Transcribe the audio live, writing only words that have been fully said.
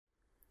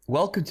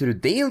Welcome to the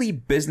Daily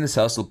Business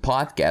Hustle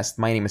podcast.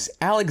 My name is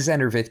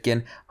Alexander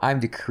Vitkin.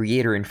 I'm the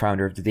creator and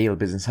founder of the Daily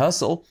Business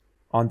Hustle.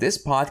 On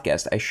this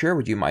podcast, I share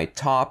with you my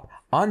top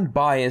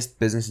unbiased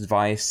business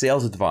advice,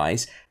 sales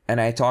advice,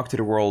 and I talk to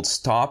the world's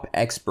top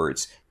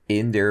experts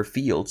in their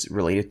fields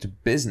related to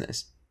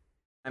business.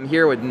 I'm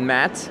here with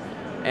Matt,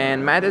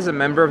 and Matt is a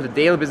member of the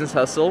Daily Business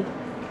Hustle,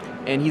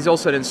 and he's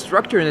also an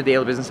instructor in the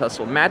Daily Business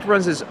Hustle. Matt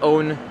runs his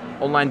own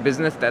online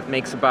business that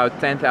makes about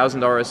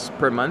 $10,000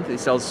 per month. He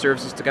sells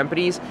services to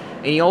companies,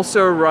 and he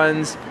also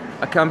runs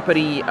a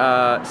company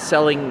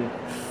selling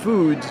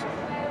food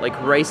like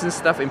rice and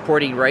stuff,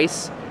 importing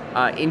rice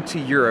into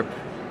Europe.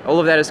 All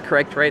of that is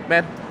correct, right,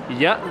 Matt?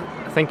 Yeah,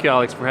 thank you,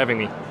 Alex, for having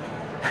me.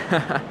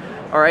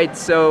 All right,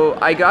 so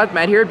I got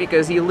Matt here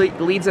because he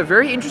leads a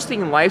very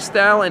interesting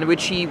lifestyle in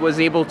which he was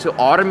able to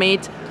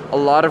automate a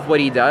lot of what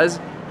he does,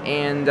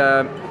 and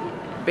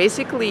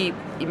basically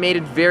he made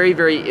it very,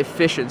 very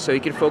efficient so he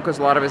could focus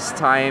a lot of his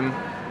time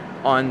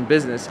on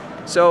business.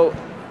 So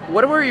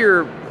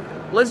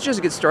let's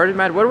just get started,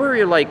 Matt. What were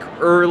your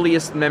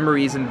earliest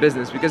memories in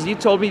business? Because you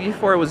told me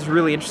before it was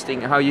really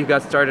interesting how you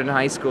got started in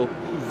high school.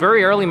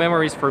 Very early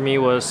memories for me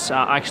was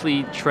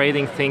actually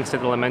trading things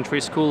at elementary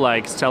school,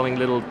 like selling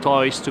little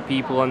toys to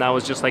people, and I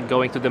was just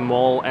going to the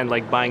mall and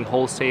buying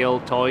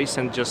wholesale toys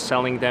and just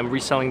selling them,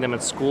 reselling them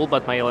at school.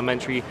 But my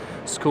elementary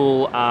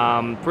school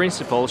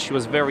principal, she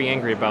was very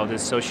angry about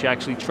this, so she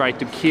actually tried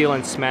to kill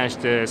and smash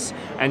this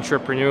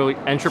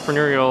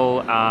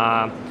entrepreneurial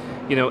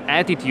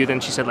attitude,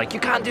 and she said you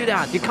can't do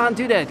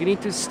that, you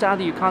need to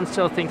study, you can't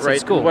sell things right.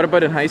 at school. What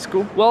about in high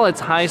school? Well, at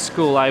high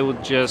school I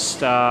would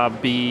just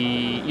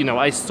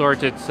I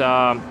started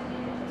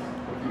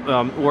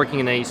working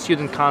in a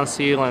student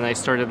council, and I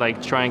started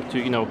trying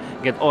to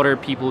get other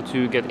people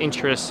to get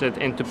interested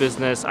into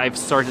business. I've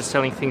started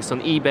selling things on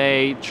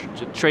eBay,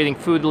 trading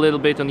food a little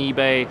bit on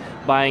eBay,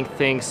 buying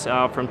things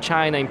from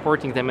China,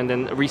 importing them, and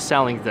then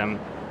reselling them.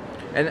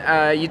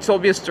 And you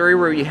told me a story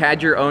where you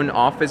had your own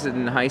office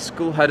in high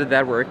school. How did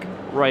that work?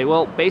 Right.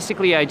 Well,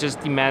 basically, I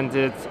just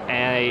demanded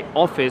an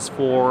office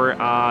for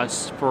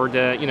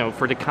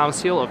the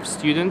council of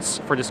students,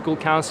 for the school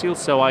council.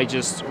 So I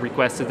just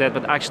requested that.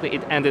 But actually,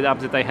 it ended up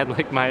that I had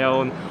my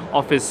own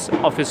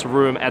office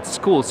room at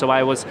school. So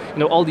I was,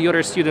 all the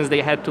other students,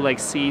 they had to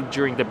see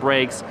during the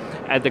breaks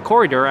at the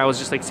corridor. I was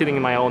just sitting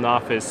in my own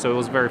office. So it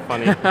was very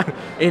funny.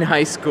 In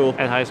high school.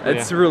 At high school.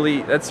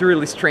 That's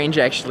really strange,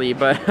 actually.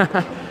 But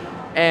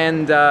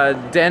and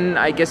then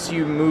I guess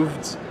you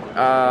moved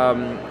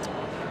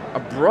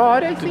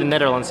abroad, I think? To the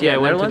Netherlands. Yeah, I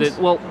went Netherlands?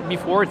 to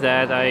before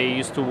that, I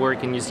used to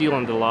work in New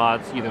Zealand a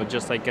lot,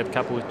 just get a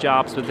couple of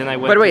jobs, but then I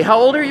went... By the way, how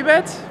old are you,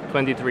 Matt?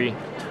 23.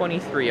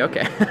 23,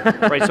 okay.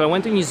 Right, so I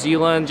went to New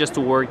Zealand just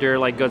to work there,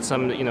 got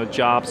some,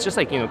 jobs, just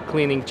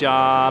cleaning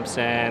jobs,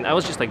 and I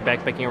was just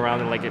backpacking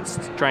around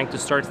and trying to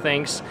start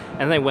things,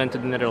 and then I went to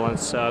the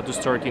Netherlands to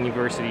start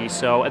university.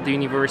 So at the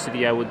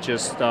university, I would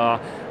just...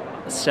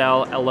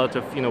 sell a lot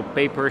of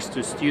papers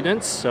to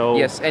students. So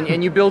yes,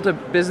 and you built a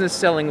business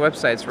selling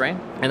websites, right?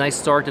 And I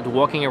started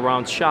walking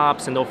around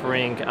shops and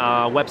offering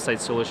website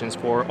solutions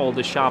for all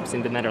the shops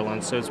in the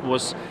Netherlands. So it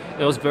was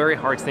a very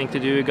hard thing to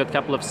do. Got a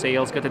couple of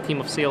sales, got a team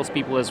of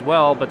salespeople as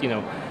well, but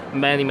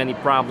many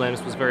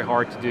problems. It was very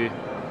hard to do.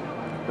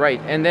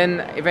 Right, and then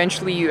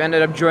eventually you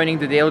ended up joining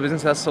the Daily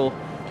Business Hustle,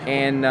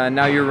 and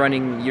now you're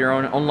running your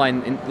own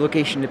online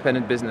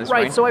location-independent business,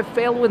 right? So I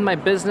failed with my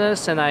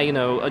business, and I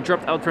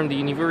dropped out from the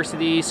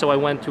university, so I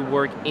went to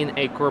work in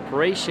a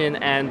corporation,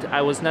 and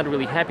I was not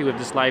really happy with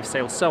this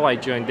lifestyle, so I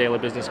joined Daily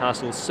Business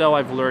Hustle. So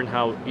I've learned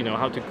how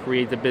to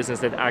create a business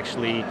that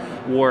actually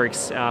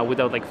works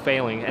without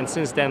failing, and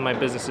since then my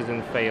business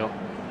didn't fail.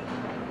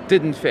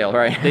 Didn't fail,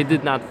 right? They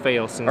did not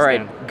fail since then. All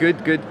right,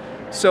 good.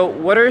 So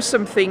what are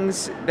some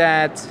things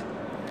that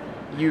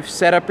you've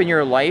set up in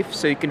your life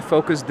so you can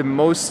focus the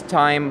most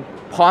time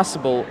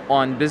possible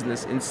on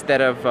business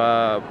instead of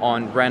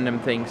on random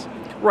things?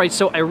 Right,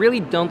 so I really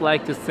don't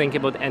like to think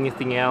about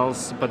anything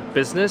else but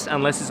business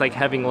unless it's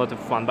having a lot of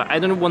fun. But I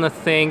don't want to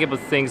think about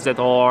things that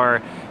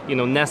are,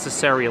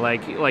 necessary,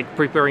 like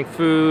preparing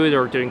food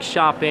or doing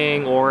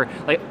shopping, or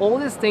all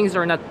these things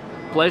are not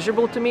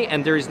pleasurable to me,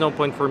 and there is no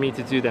point for me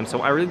to do them.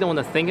 So I really don't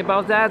want to think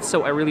about that.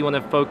 So I really want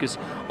to focus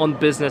on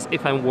business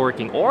if I'm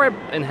working or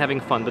and having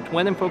fun. But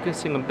when I'm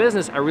focusing on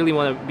business, I really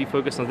want to be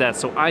focused on that.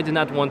 So I do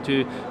not want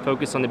to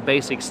focus on the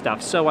basic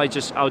stuff. So I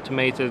just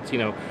automated,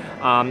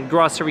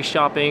 grocery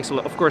shopping. So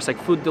of course,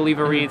 food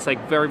delivery, it's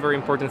very, very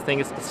important thing.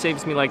 It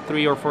saves me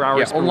 3 or 4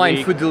 hours per online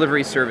week. Food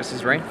delivery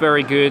services, right?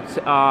 Very good.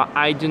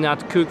 I do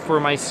not cook for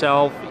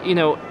myself.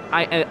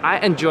 I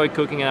enjoy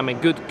cooking and I'm a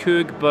good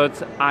cook, but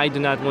I do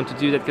not want to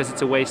do that because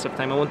it's a waste of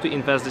time. I want to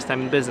invest this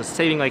time in business,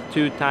 saving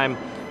 2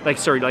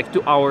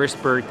 hours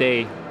per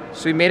day.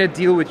 So you made a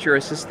deal with your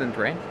assistant,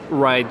 right?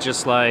 Right,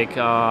 just like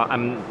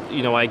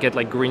I get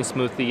like green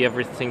smoothie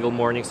every single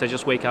morning. So I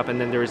just wake up and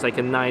then there's like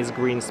a nice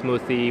green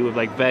smoothie with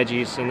like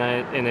veggies in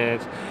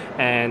it,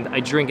 and I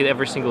drink it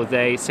every single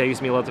day. It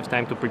saves me a lot of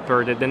time to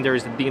prepare it. Then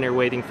there's the dinner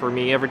waiting for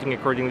me, everything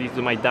accordingly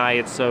to my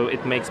diet. So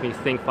it makes me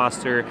think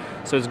faster.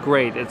 So it's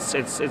great.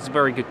 It's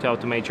very good to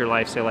automate your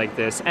lifestyle like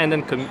this, and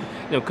then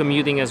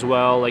commuting as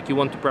well. Like you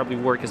want to probably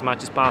work as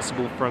much as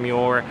possible from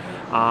your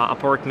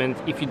apartment.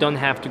 If you don't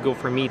have to go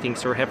for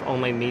meetings or have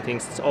online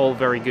meetings, it's all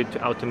very good to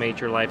automate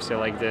your lifestyle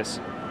like this.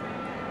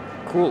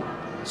 Cool.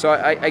 So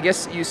I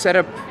guess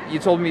you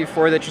told me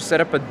before that you set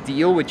up a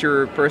deal with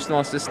your personal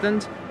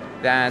assistant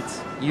that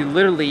you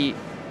literally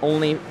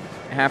only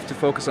have to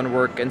focus on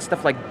work and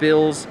stuff like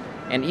bills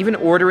and even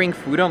ordering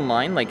food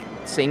online, like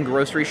saying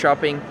grocery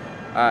shopping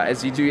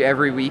as you do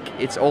every week.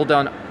 It's all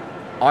done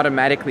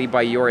automatically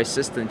by your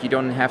assistant. You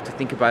don't have to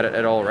think about it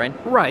at all, right?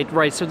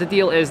 Right. So the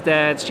deal is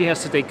that she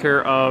has to take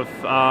care of,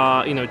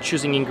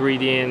 choosing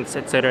ingredients,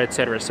 etc.,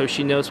 etc. So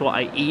she knows what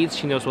I eat,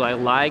 she knows what I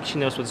like, she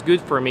knows what's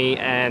good for me,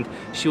 and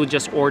she will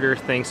just order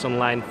things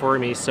online for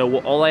me. So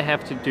all I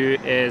have to do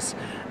is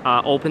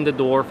open the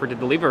door for the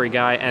delivery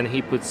guy, and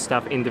he puts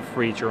stuff in the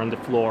fridge or on the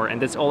floor,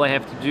 and that's all I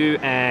have to do,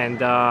 and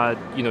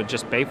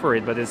just pay for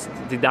it. But it's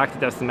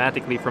deducted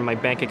automatically from my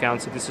bank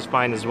account, so this is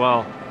fine as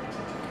well.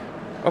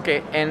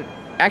 Okay, and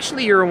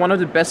actually, you're one of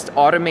the best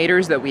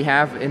automators that we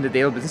have in the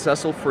Daily Business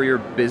Hustle for your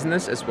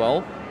business as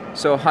well.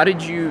 So how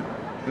did you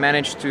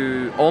manage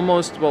to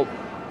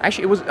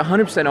actually it was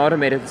 100%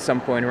 automated at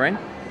some point, right?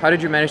 How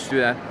did you manage to do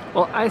that?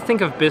 Well, I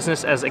think of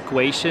business as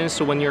equations.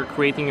 So when you're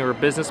creating your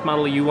business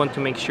model, you want to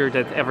make sure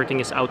that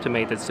everything is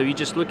automated. So you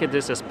just look at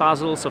this as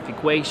puzzles of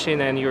equation,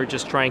 and you're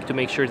just trying to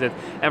make sure that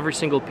every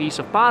single piece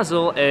of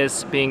puzzle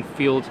is being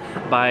filled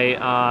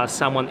by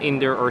someone in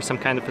there or some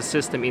kind of a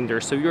system in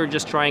there. So you're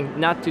just trying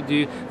not to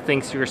do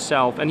things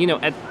yourself. And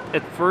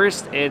at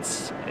first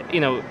it's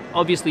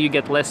obviously you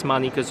get less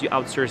money because you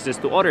outsource this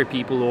to other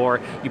people or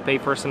you pay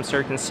for some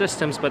certain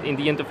systems, but in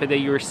the end of the day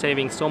you're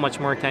saving so much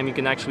more time. You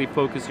can actually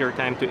focus your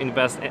time to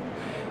invest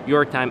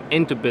your time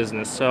into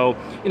business. So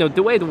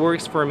the way it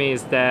works for me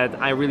is that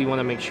I really want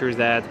to make sure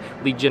that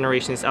lead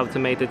generation is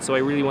automated. So I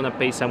really want to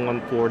pay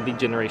someone for lead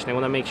generation. I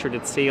want to make sure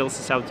that sales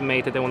is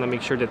automated. I want to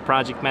make sure that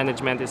project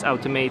management is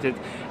automated,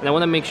 and I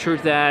want to make sure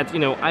that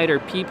either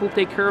people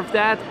take care of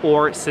that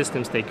or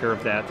systems take care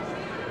of that.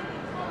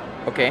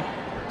 Okay.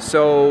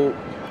 So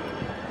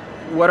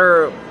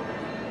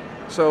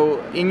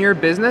in your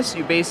business,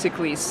 you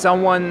basically,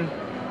 someone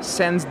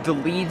sends the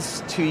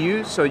leads to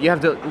you. So you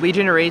have the lead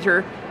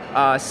generator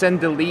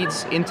send the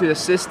leads into a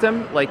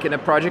system, like into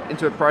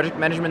a project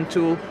management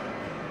tool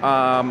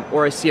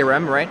or a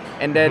CRM, right?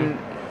 And then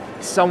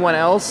someone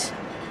else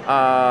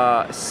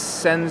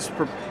sends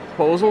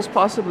proposals,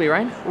 possibly,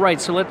 right? Right.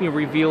 So let me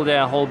reveal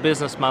the whole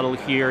business model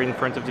here in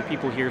front of the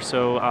people here,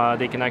 so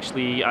they can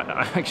actually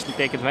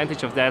take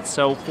advantage of that.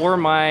 So for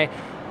my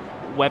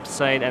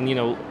website and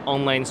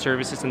online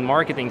services and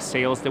marketing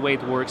sales, the way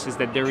it works is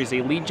that there is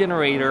a lead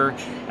generator.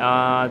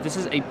 This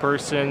is a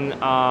person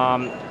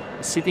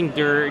sitting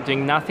there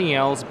doing nothing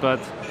else but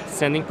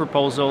sending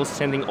proposals,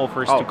 sending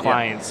offers to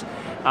clients.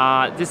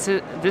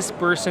 This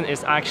person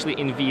is actually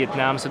in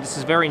Vietnam, so this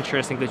is very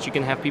interesting that you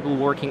can have people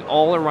working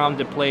all around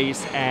the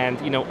place and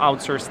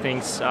outsource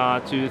things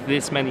to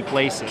this many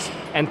places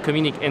and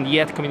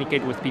yet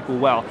communicate with people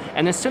well.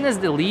 And as soon as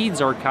the leads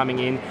are coming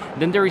in,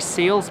 then there is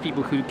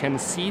salespeople who can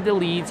see the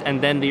leads,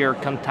 and then they are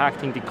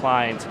contacting the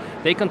clients.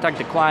 They contact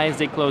the clients,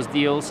 they close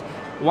deals.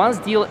 Once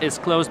deal is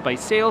closed by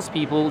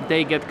salespeople,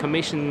 they get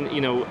commission,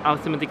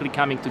 automatically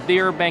coming to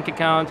their bank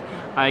account.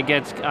 I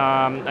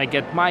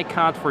get my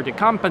cut for the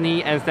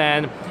company, and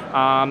then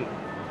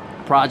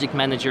project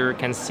manager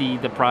can see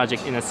the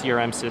project in a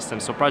CRM system.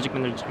 So project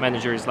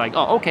manager is like,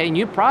 oh, okay,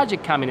 new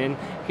project coming in.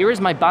 Here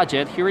is my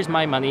budget. Here is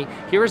my money.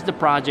 Here is the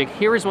project.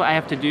 Here is what I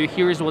have to do.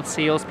 Here is what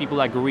salespeople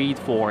agreed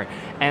for.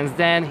 And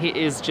then he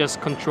is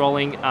just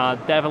controlling a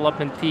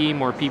development team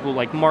or people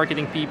like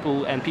marketing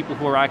people and people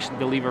who are actually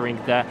delivering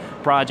the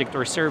project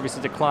or service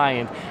to the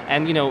client.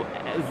 And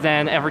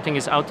then everything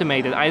is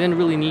automated. I didn't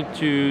really need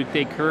to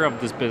take care of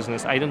this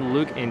business. I didn't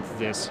look into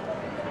this.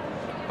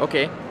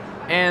 Okay,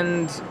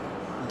 and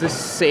the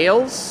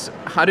sales,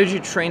 how did you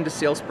train the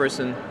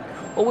salesperson?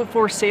 Well,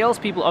 for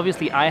salespeople,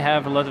 obviously I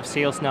have a lot of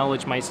sales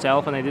knowledge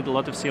myself, and I did a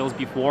lot of sales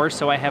before,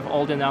 so I have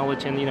all the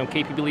knowledge and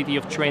capability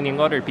of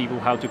training other people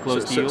how to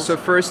close deals. So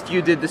first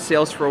you did the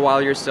sales for a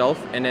while yourself,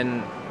 and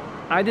then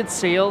I did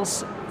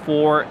sales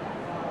for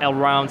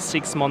around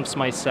 6 months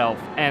myself,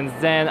 and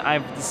then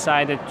I've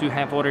decided to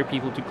have other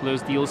people to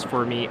close deals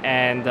for me,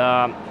 and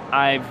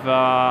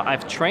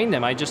I've trained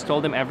them. I just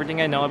told them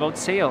everything I know about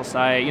sales.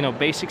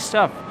 Basic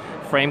stuff.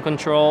 Frame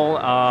control,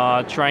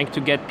 trying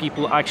to get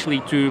people actually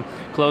to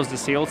close the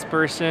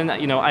salesperson.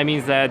 I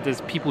mean that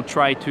as people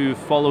try to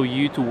follow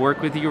you to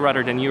work with you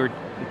rather than you're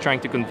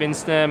trying to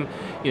convince them.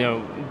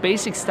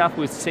 Basic stuff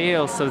with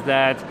sales, so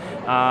that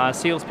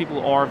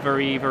salespeople are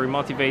very, very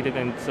motivated,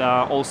 and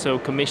also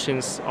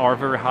commissions are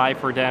very high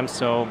for them.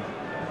 So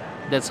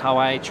that's how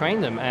I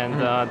train them,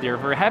 and they're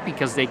very happy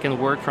because they can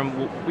work from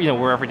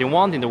wherever they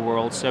want in the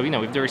world. So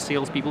if they're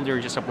salespeople,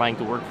 they're just applying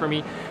to work for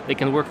me. They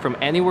can work from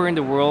anywhere in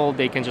the world.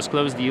 They can just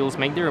close deals,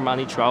 make their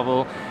money,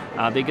 travel.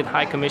 They get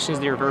high commissions.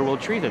 They're very well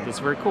treated. It's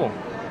very cool.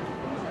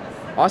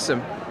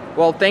 Awesome.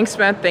 Well, thanks,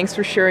 Matt. Thanks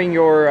for sharing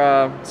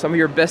your some of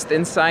your best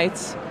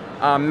insights.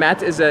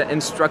 Matt is an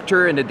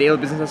instructor in the Daily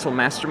Business Hustle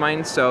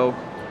Mastermind, so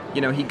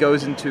he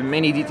goes into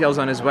many details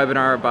on his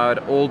webinar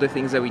about all the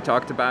things that we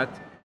talked about.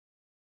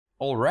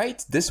 All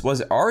right, this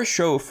was our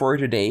show for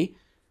today.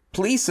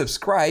 Please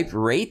subscribe,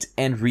 rate,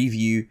 and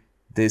review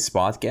this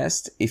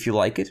podcast if you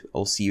like it.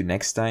 I'll see you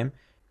next time.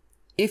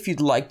 If you'd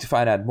like to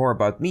find out more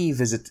about me,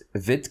 visit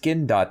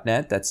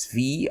vitkin.net. That's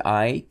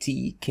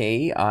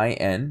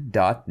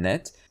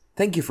VITKIN.net.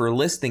 Thank you for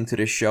listening to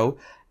this show,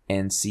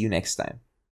 and see you next time.